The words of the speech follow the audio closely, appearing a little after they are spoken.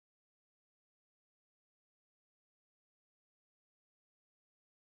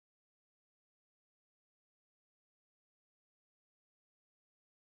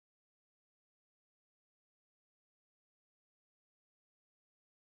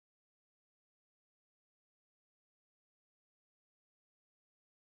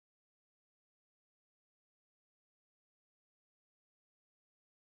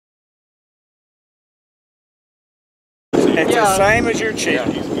It's the same as your chief.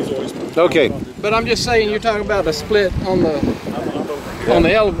 Okay. But I'm just saying, you're talking about a split on the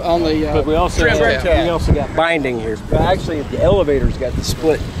But we also got binding here. But actually, the elevator's got the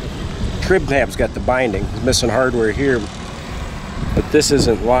split. Crib tab's got the binding. It's missing hardware here. But this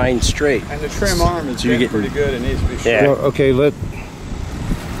isn't lined straight. And the trim arm is getting pretty good. It needs to be short. Yeah. Okay, that's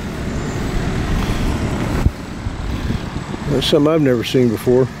something I've never seen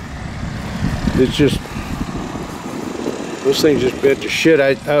before. It's just, those things just bent to shit.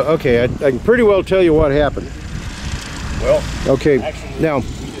 Okay, I can pretty well tell you what happened. Well, okay, actually, now. I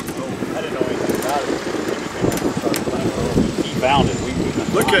didn't know anything about it. He found it.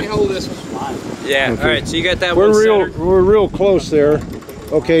 Look at hold this one. Yeah, okay. All right, so you got that we're one we're real close there.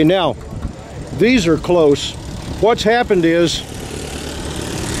 Okay, now, these are close. What's happened is,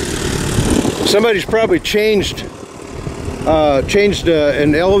 somebody's probably changed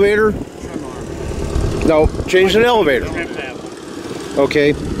an elevator. No, changed an elevator.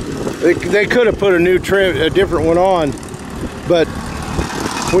 Okay, they could have put a different one on, but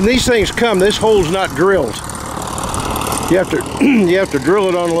when these things come, this hole's not drilled. You have to drill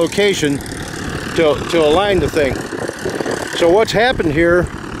it on location to align the thing. So what's happened here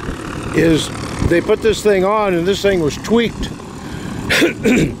is they put this thing on, and this thing was tweaked.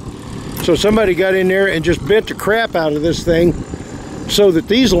 So somebody got in there and just bent the crap out of this thing so that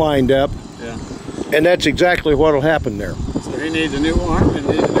these lined up. Yeah. And that's exactly what'll happen there. So he needs a new arm and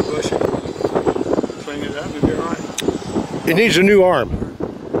needs a new bushing. Clean it up and be all right. It needs a new arm.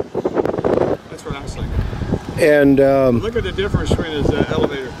 That's what I was thinking. And look at the difference between his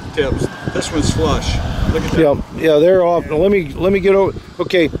elevator tips. This one's flush. Look at that. Yeah, they're off. Now, let me get over.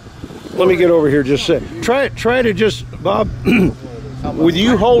 Okay, let me get over here. Just a sec. Try to just, Bob, with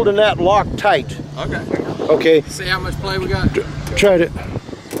you holding that lock tight. Okay. Okay. See how much play we got. Try to.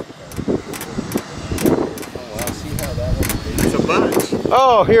 It's a bunch.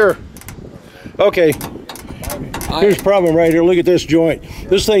 Oh, here. Okay. Here's the problem right here. Look at this joint.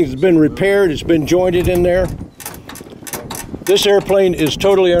 This thing's been repaired. It's been jointed in there. This airplane is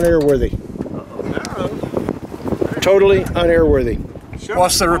totally unairworthy. Totally unairworthy.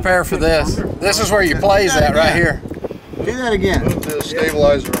 What's the repair for this? This is where your play's at right here. Do that again. Move the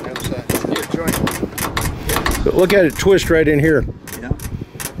stabilizer on the other side. Look at it twist right in here. Yeah.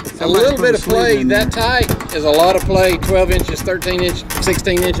 A little bit of play that tight is a lot of play. 12 inches, 13 inches,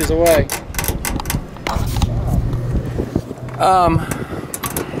 16 inches away.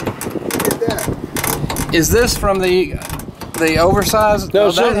 Is this from the oversized?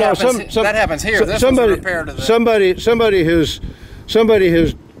 No, that happens here. This somebody, was a repair to the... somebody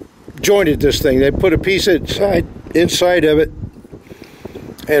has jointed this thing. They put a piece inside of it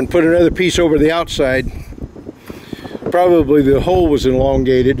and put another piece over the outside. Probably the hole was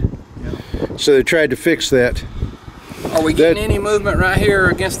elongated, so they tried to fix that. Are we getting any movement right here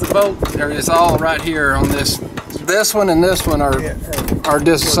against the bolt? Or is all right here on this? This one and this one are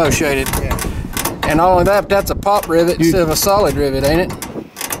disassociated. And all of that's a pop rivet instead of a solid rivet, ain't it?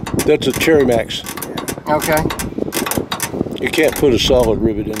 That's a Cherry Max. Okay. You can't put a solid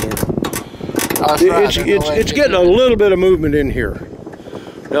rivet in there. It's getting a little bit of movement in here.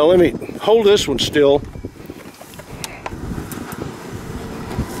 Now let me hold this one still.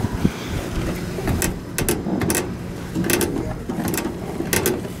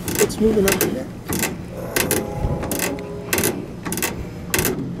 It's moving up there.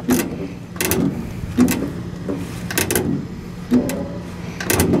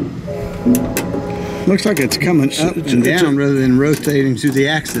 Looks like it's coming up and down rather than rotating through the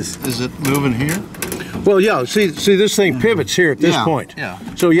axis. Is it moving here? Well, yeah. See, this thing pivots here at this point. Yeah.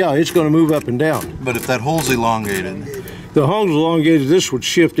 So yeah, it's going to move up and down. But if that hole's elongated, the hole's elongated. This would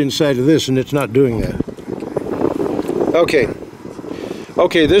shift inside of this, and it's not doing that. Okay.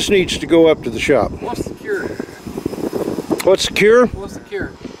 Okay, this needs to go up to the shop. What's the cure? What's the cure? What's the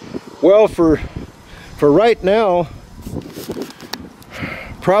cure? Well, for right now,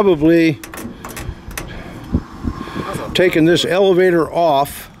 probably taking this elevator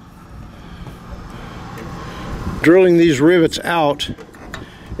off, drilling these rivets out,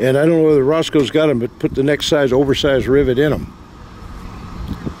 and I don't know whether Roscoe's got them, but put the next size oversized rivet in them.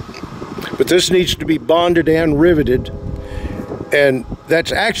 But this needs to be bonded and riveted, and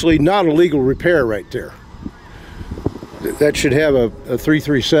that's actually not a legal repair right there. That should have a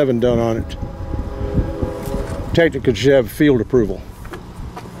 337 done on it. Technically, it should have field approval.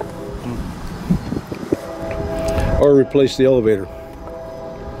 Or replace the elevator.